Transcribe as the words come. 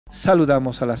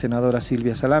Saludamos a la senadora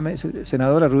Silvia Salame.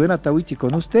 Senadora Rubén Atahuichi,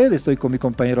 con usted. Estoy con mi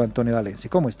compañero Antonio Valencia.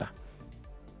 ¿Cómo está?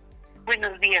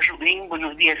 Buenos días, Rubén.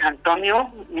 Buenos días,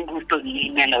 Antonio. Un gusto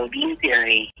dirigirme a la audiencia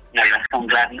de La Razón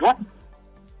Radio.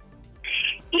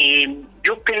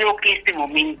 Yo creo que este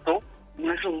momento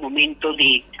no es un momento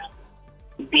de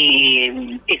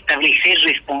establecer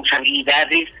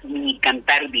responsabilidades ni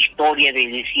cantar victoria, de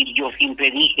decir yo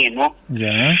siempre dije, ¿no?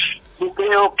 Ya. Yo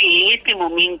creo que en este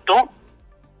momento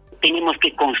tenemos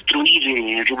que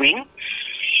construir, Rubén,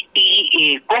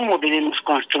 y ¿cómo debemos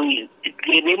construir?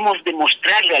 Debemos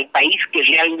demostrarle al país que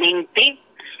realmente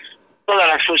todas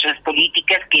las fuerzas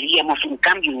políticas queríamos un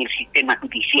cambio en el sistema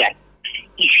judicial.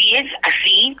 Y si es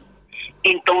así,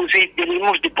 entonces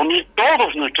debemos de poner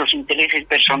todos nuestros intereses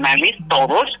personales,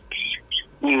 todos,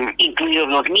 incluidos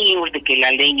los míos, de que la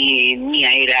ley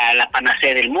mía era la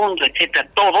panacea del mundo, etcétera,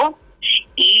 todo,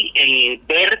 y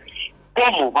ver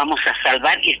cómo vamos a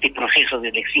salvar este proceso de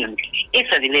elecciones.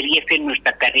 Esa debería ser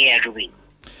nuestra tarea, Rubén.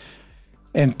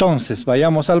 Entonces,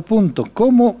 vayamos al punto.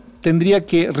 ¿Cómo tendría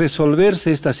que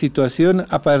resolverse esta situación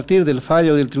a partir del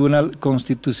fallo del Tribunal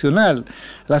Constitucional?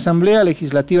 La Asamblea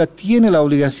Legislativa tiene la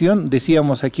obligación,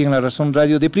 decíamos aquí en La Razón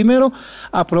Radio, de primero,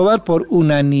 aprobar por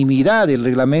unanimidad el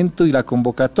reglamento y la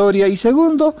convocatoria, y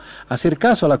segundo, hacer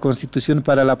caso a la Constitución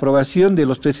para la aprobación de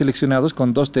los preseleccionados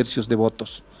con 2/3 de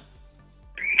votos.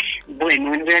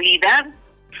 Bueno, en realidad,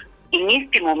 en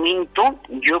este momento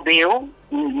yo veo,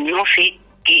 no sé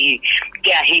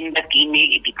qué agenda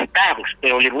tiene diputados,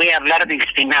 pero le voy a hablar del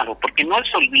Senado, porque no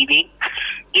se olvide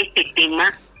que este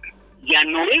tema ya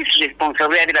no es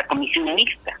responsabilidad de la Comisión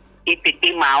Mixta. Este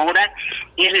tema ahora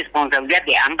es responsabilidad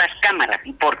de ambas cámaras.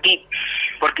 ¿Y por qué?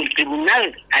 Porque el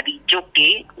tribunal ha dicho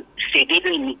que se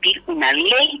debe emitir una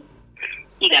ley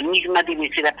y la misma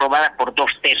debe ser aprobada por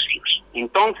 2/3.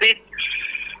 Entonces,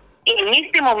 en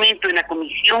este momento en la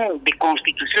Comisión de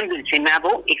Constitución del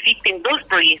Senado existen dos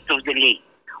proyectos de ley.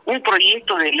 Un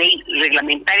proyecto de ley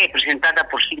reglamentaria presentada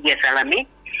por Silvia Salame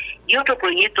y otro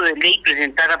proyecto de ley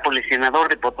presentada por el senador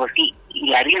de Potosí,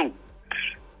 Hilarión.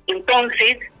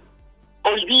 Entonces,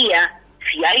 hoy día,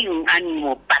 si hay un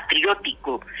ánimo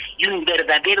patriótico y un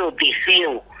verdadero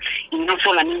deseo, y no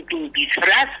solamente un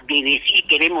disfraz de decir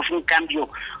queremos un cambio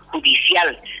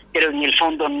judicial, pero en el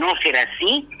fondo no será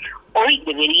así, hoy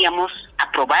deberíamos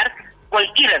aprobar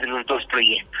cualquiera de los dos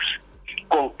proyectos.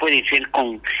 Puede ser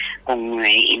con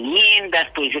enmiendas,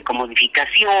 puede ser con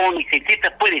modificaciones,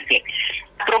 etcétera, puede ser.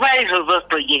 Aprobar esos dos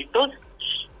proyectos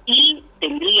y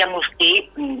tendríamos que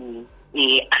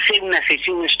hacer una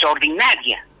sesión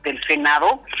extraordinaria del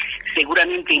Senado,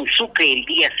 seguramente en Sucre el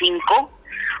día 5,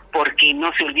 porque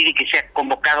no se olvide que se ha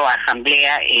convocado a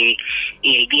asamblea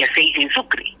el día 6 en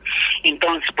Sucre.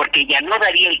 Entonces, porque ya no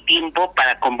daría el tiempo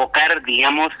para convocar,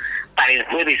 digamos, para el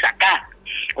jueves acá,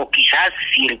 o quizás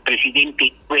si el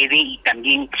presidente puede y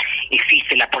también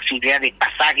existe la posibilidad de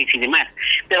pasajes y demás,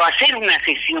 pero hacer una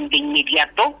sesión de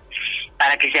inmediato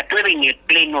para que se apruebe en el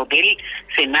pleno del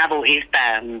Senado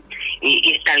esta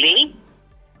ley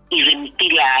y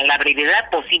remitirla a la brevedad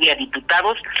posible a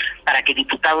diputados para que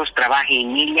diputados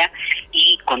trabajen en ella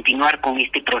y continuar con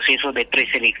este proceso de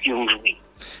preselección, Rubén.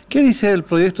 ¿Qué dice el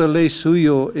proyecto de ley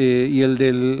suyo y el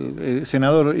del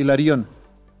senador Hilarión?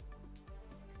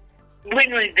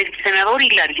 Bueno, el del senador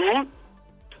Hilarión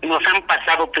nos han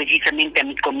pasado precisamente a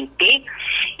mi comité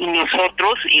y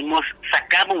nosotros hemos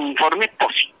sacado un informe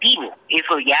positivo,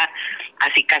 eso ya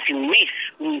hace casi un mes,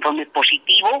 un informe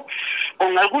positivo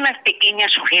con algunas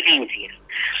pequeñas sugerencias.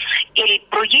 El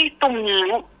proyecto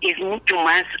mío es mucho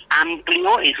más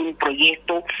amplio, es un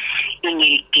proyecto en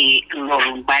el que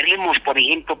los baremos, por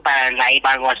ejemplo, para la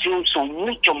evaluación son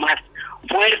mucho más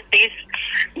fuertes,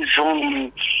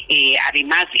 son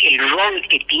además el rol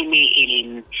que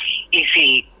tiene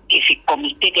ese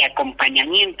comité de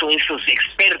acompañamiento, esos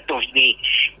expertos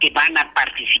que van a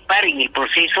participar en el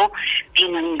proceso,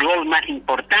 tienen un rol más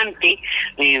importante.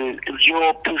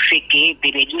 Yo puse que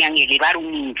deberían elevar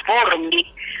un informe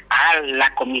a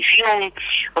la comisión.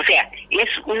 O sea, es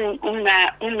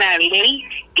una ley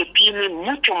que tiene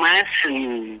mucho más,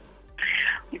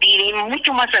 diré,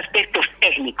 mucho más aspectos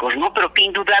técnicos, ¿no? Pero que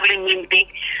indudablemente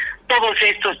todos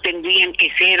estos tendrían que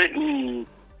ser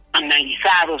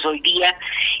analizados hoy día,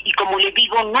 y como le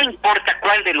digo, no importa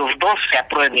cuál de los dos se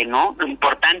apruebe, ¿no? Lo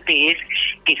importante es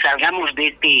que salgamos de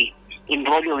este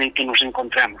embrollo en el que nos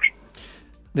encontramos.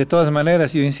 De todas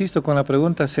maneras, yo insisto con la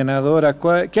pregunta, senadora,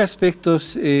 ¿qué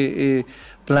aspectos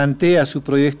plantea su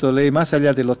proyecto de ley, más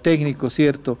allá de lo técnico,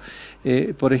 cierto?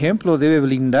 Por ejemplo, debe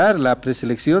blindar la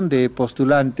preselección de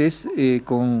postulantes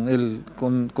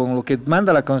con lo que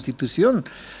manda la Constitución,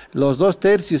 los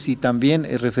 2/3 y también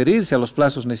referirse a los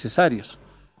plazos necesarios.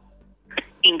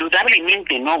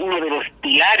 Indudablemente, ¿no? Uno de los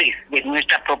pilares de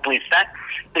nuestra propuesta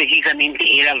precisamente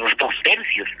era los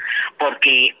 2/3,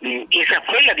 porque esa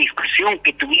fue la discusión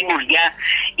que tuvimos ya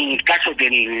en el caso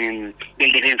del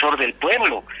defensor del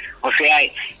pueblo. O sea,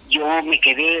 yo me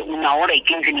quedé 1 hora y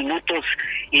 15 minutos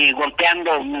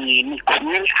golpeando mi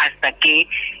cornel hasta que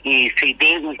se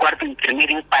dé un cuarto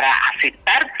intermedio para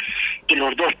aceptar que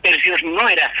los 2/3 no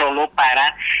era solo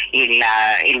para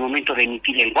el momento de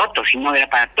emitir el voto, sino era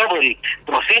para todo el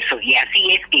proceso. Y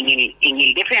así es que en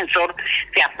el defensor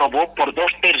se aprobó por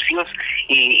 2/3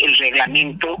 el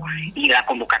reglamento y la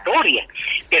convocatoria.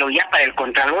 Pero ya para el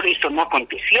contralor esto no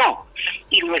aconteció.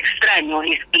 Y lo extraño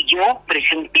es que yo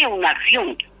presenté una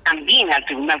acción también al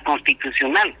Tribunal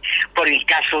Constitucional por el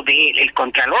caso del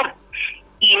contralor.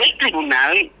 Y el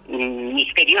tribunal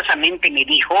misteriosamente me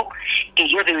dijo que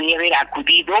yo debía haber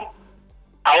acudido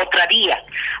a otra vía,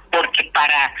 porque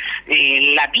para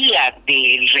la vía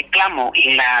del reclamo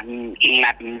en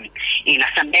la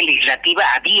Asamblea Legislativa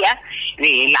había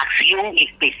la acción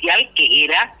especial que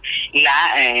era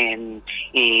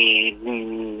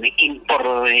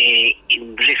por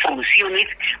resoluciones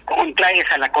contrarias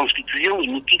a la Constitución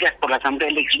emitidas por la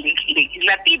Asamblea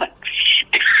Legislativa.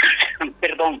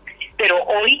 Perdón, pero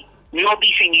hoy no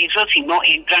dicen eso, sino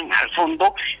entran al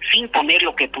fondo sin poner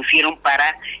lo que pusieron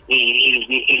para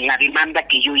la demanda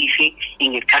que yo hice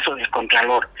en el caso del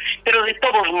Contralor. Pero de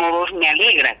todos modos me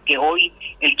alegra que hoy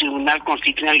el Tribunal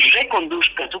Constitucional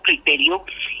reconduzca su criterio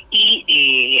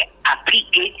y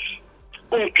aplique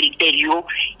un criterio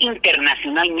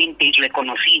internacionalmente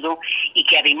reconocido y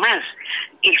que además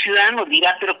el ciudadano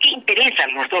dirá, pero ¿qué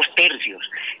interesan los 2/3?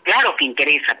 Claro que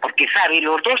interesa, porque sabe,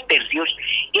 los 2/3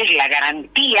 es la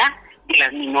garantía de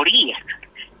las minorías,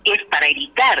 es para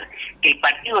evitar que el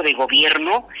partido de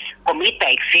gobierno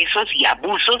cometa excesos y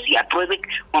abusos y apruebe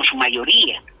con su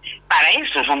mayoría. Para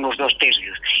eso son los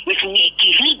 2/3. Es un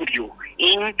equilibrio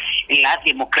en la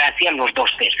democracia, los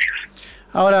 2/3.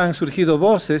 Ahora han surgido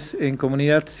voces en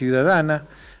comunidad ciudadana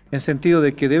en sentido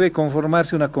de que debe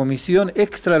conformarse una comisión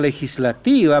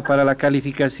extralegislativa para la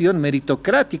calificación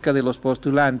meritocrática de los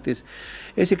postulantes.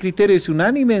 ¿Ese criterio es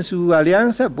unánime en su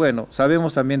alianza? Bueno,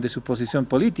 sabemos también de su posición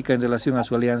política en relación a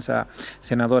su alianza,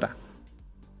 senadora.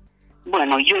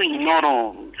 Bueno, yo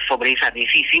ignoro sobre esa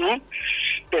decisión,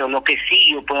 pero lo que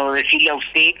sí yo puedo decirle a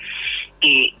usted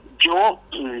que yo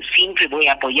siempre voy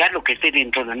a apoyar lo que esté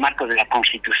dentro del marco de la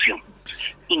Constitución.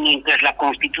 Y mientras la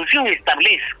Constitución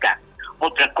establezca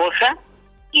otra cosa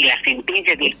y la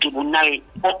sentencia del tribunal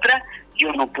otra,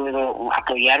 yo no puedo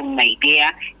apoyar una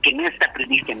idea que no está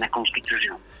prevista en la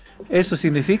Constitución. Eso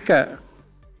significa,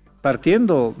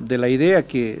 partiendo de la idea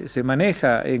que se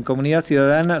maneja en comunidad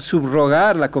ciudadana,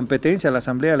 subrogar la competencia de la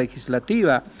Asamblea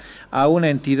Legislativa a una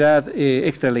entidad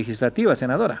extralegislativa,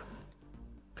 senadora.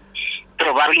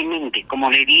 Probablemente,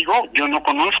 como le digo, yo no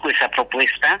conozco esa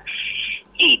propuesta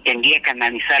y tendría que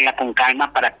analizarla con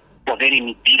calma para poder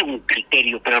emitir un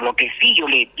criterio, pero lo que sí yo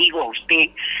le digo a usted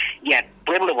y al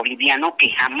pueblo boliviano que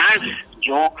jamás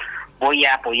yo voy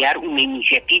a apoyar una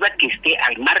iniciativa que esté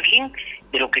al margen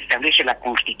de lo que establece la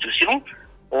Constitución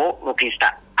o lo que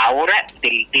está ahora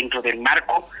dentro del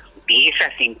marco de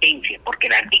esa sentencia, porque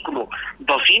el artículo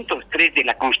 203 de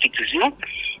la Constitución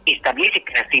establece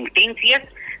que las sentencias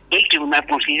del Tribunal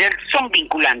Constitucional son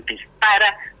vinculantes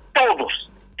para todos,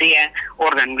 sea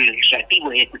órgano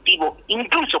legislativo, ejecutivo,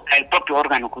 incluso para el propio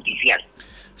órgano judicial.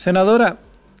 Senadora,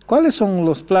 ¿cuáles son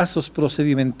los plazos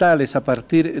procedimentales a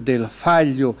partir del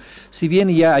fallo? Si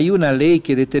bien ya hay una ley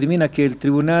que determina que el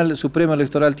Tribunal Supremo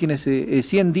Electoral tiene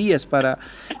 100 días para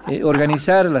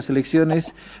organizar las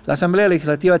elecciones, la Asamblea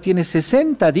Legislativa tiene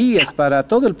 60 días para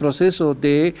todo el proceso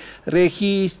de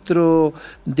registro,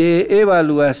 de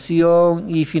evaluación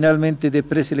y finalmente de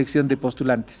preselección de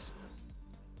postulantes.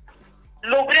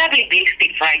 Lo grave de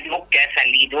este fallo que ha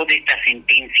salido de esta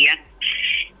sentencia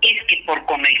es que por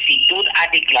conexidad ha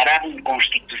declarado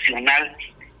inconstitucional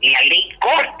la ley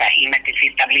corta en la que se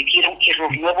establecieron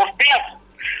esos nuevos plazos.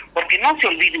 Porque no se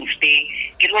olvide usted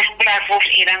que los plazos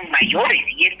eran mayores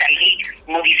y esta ley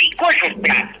modificó esos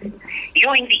plazos.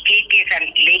 Yo indiqué que esa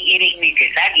ley era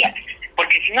innecesaria,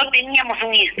 porque si no teníamos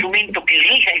un instrumento que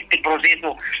rija este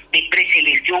proceso de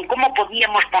preselección, ¿cómo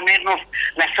podíamos ponernos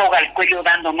la soga al cuello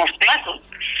dándonos plazos?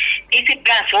 Ese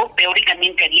plazo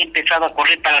teóricamente había empezado a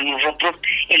correr para nosotros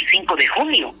el 5 de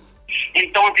junio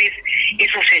Entonces,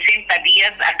 esos 60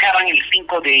 días acaban el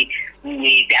 5 de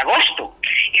agosto.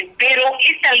 Pero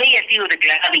esta ley ha sido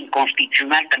declarada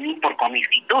inconstitucional también por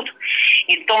conestitud.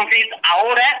 Entonces,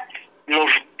 ahora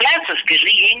los plazos que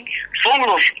rigen son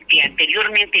los que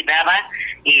anteriormente daba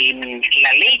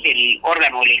la ley del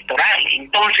órgano electoral.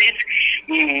 Entonces,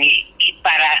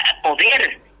 para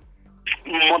poder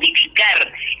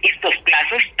modificar estos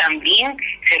plazos también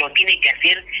se lo tiene que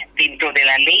hacer dentro de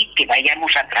la ley que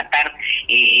vayamos a tratar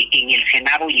en el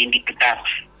Senado y en diputados.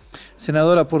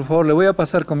 Senadora, por favor, le voy a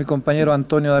pasar con mi compañero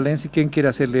Antonio Dalenzi, quien quiere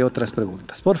hacerle otras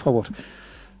preguntas. Por favor.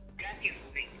 Gracias.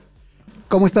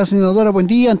 ¿Cómo está, senadora? Buen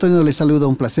día. Antonio le saluda.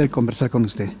 Un placer conversar con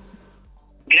usted.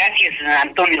 Gracias,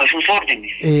 Antonio, a sus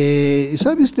órdenes.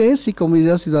 ¿Sabe usted si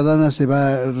Comunidad Ciudadana se va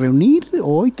a reunir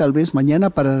hoy, tal vez mañana,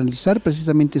 para analizar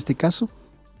precisamente este caso?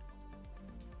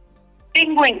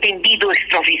 Tengo entendido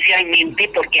extraoficialmente,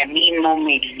 porque a mí no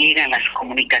me llegan las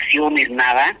comunicaciones,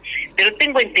 nada, pero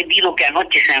tengo entendido que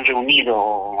anoche se han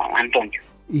reunido, Antonio.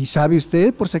 ¿Y sabe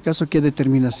usted, por si acaso, qué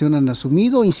determinación han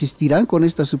asumido? ¿Insistirán con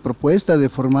esta su propuesta de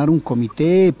formar un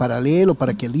comité paralelo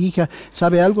para que elija?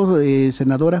 ¿Sabe algo,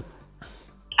 senadora?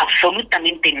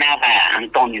 Absolutamente nada,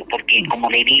 Antonio, porque como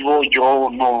le digo, yo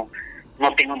no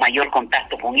tengo mayor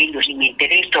contacto con ellos y me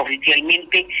interesa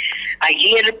oficialmente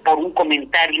ayer por un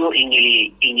comentario en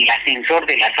el ascensor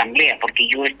de la Asamblea, porque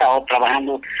yo he estado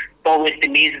trabajando todo este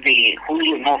mes de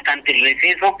julio, no obstante el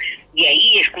receso, y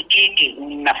ahí escuché que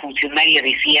una funcionaria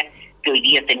decía que hoy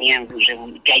día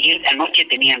que ayer anoche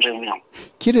tenían reunión.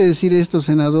 ¿Quiere decir esto,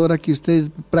 senadora, que usted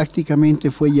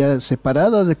prácticamente fue ya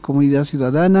separada de Comunidad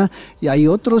Ciudadana y hay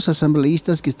otros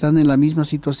asambleístas que están en la misma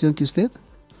situación que usted?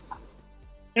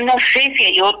 No sé si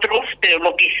hay otros, pero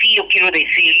lo que sí yo quiero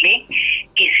decirle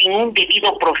que sin un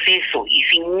debido proceso y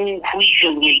sin un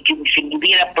juicio en el que se me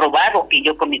hubiera probado que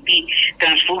yo cometí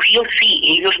transfugio, sí,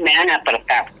 ellos me han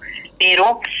apartado.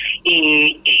 Pero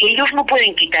ellos no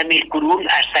pueden quitarme el curul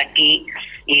hasta que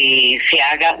se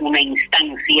haga una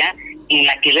instancia en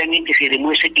la que realmente se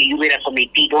demuestre que yo hubiera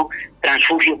cometido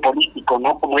transfugio político,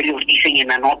 ¿no? Como ellos dicen en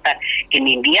la nota que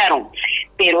me enviaron.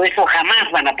 Pero eso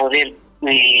jamás van a poder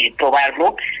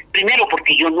probarlo. Primero,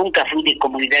 porque yo nunca fui de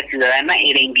Comunidad Ciudadana,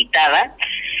 era invitada.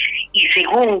 Y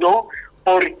segundo,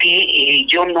 porque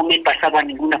yo no me pasaba a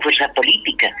ninguna fuerza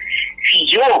política. Si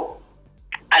yo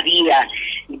había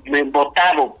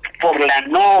votado por la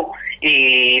no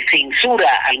censura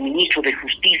al ministro de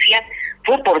Justicia,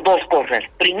 fue por dos cosas.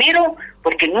 Primero,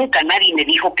 porque nunca nadie me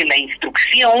dijo que la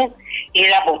instrucción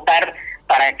era votar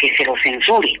para que se lo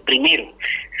censure, primero.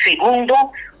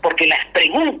 Segundo, porque las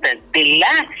preguntas de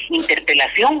la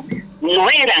interpelación no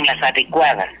eran las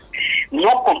adecuadas.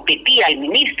 No competía al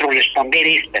ministro responder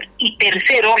estas. Y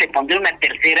tercero, le pondré una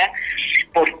tercera,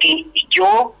 porque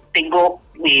yo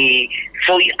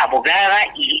soy abogada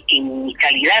y en mi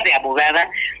calidad de abogada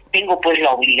tengo pues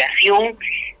la obligación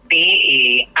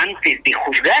de, antes de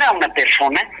juzgar a una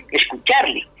persona,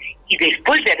 escucharle. Y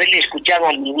después de haberle escuchado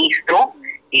al ministro,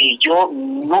 yo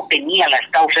no tenía las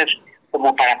causas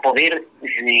como para poder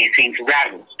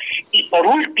censurarlo. Y por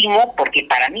último, porque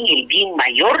para mí el bien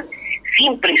mayor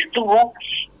siempre estuvo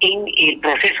en el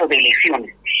proceso de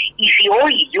elecciones. Y si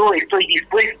hoy yo estoy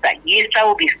dispuesta, y he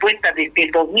estado dispuesta desde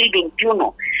el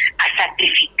 2021, a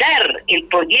sacrificar el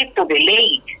proyecto de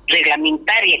ley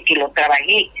reglamentaria que lo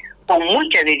trabajé con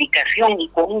mucha dedicación y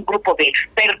con un grupo de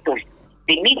expertos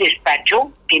de mi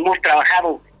despacho, que hemos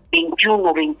trabajado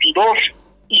 21, 22,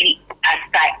 y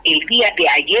hasta el día de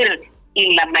ayer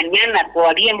en la mañana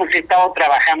todavía hemos estado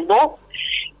trabajando,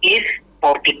 es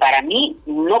porque para mí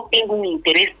no tengo un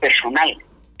interés personal,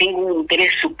 tengo un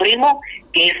interés supremo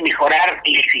que es mejorar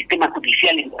el sistema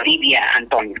judicial en Bolivia,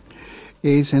 Antonio.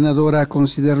 Senadora,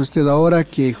 ¿considera usted ahora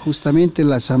que justamente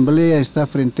la Asamblea está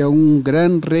frente a un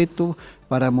gran reto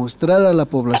para mostrar a la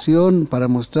población, para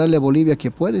mostrarle a Bolivia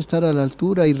que puede estar a la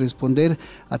altura y responder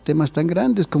a temas tan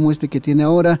grandes como este que tiene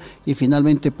ahora y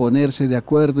finalmente ponerse de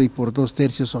acuerdo y por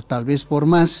 2/3 o tal vez por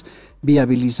más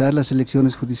viabilizar las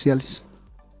elecciones judiciales?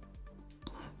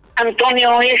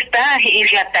 Antonio, esta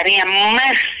es la tarea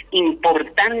más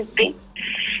importante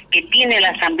que tiene la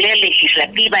Asamblea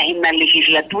Legislativa en la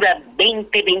legislatura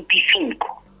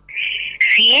 2025.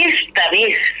 Si esta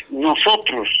vez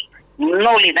nosotros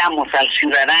no le damos al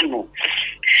ciudadano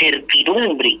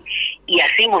certidumbre y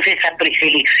hacemos esa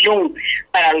preselección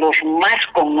para los más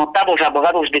connotados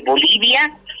abogados de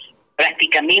Bolivia,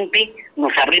 prácticamente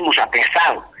nos habremos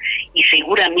aplazado y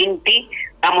seguramente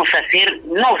vamos a hacer,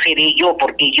 no seré yo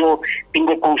porque yo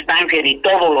tengo constancia de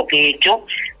todo lo que he hecho,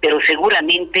 pero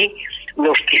seguramente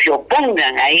los que se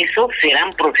opongan a eso serán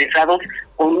procesados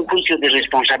con un juicio de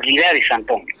responsabilidades,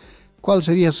 Antonio. ¿Cuál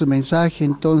sería su mensaje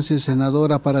entonces,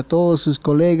 senadora, para todos sus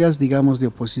colegas, digamos, de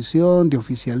oposición, de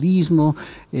oficialismo,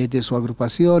 de su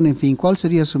agrupación, en fin? ¿Cuál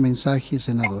sería su mensaje,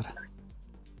 senadora?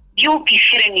 Yo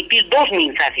quisiera emitir dos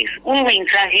mensajes. Un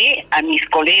mensaje a mis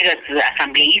colegas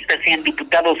asambleístas, sean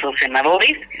diputados o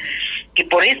senadores, que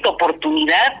por esta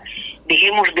oportunidad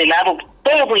dejemos de lado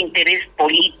todo interés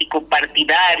político,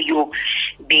 partidario,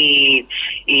 de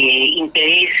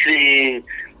interés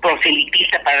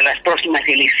proselitista para las próximas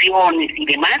elecciones y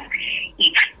demás,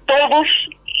 y todos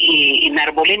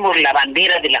enarbolemos la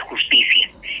bandera de la justicia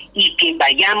y que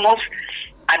vayamos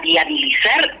a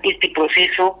viabilizar este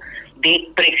proceso de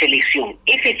preselección.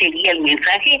 Ese sería el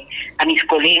mensaje a mis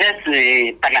colegas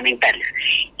parlamentarios.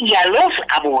 Y a los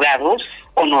abogados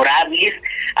honorables,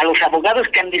 a los abogados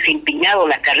que han desempeñado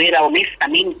la carrera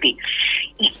honestamente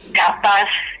y capaz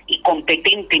y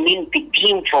competentemente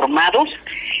bien formados,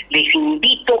 les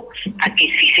invito a que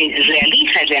si se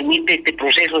realiza realmente este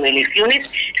proceso de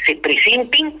elecciones, se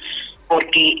presenten,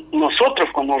 porque nosotros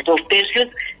con los 2/3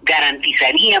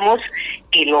 garantizaríamos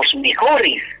que los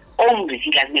mejores hombres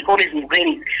y las mejores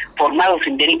mujeres formados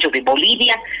en derecho de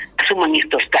Bolivia asuman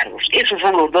estos cargos. Esos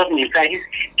son los dos mensajes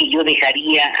que yo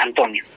dejaría, Antonio.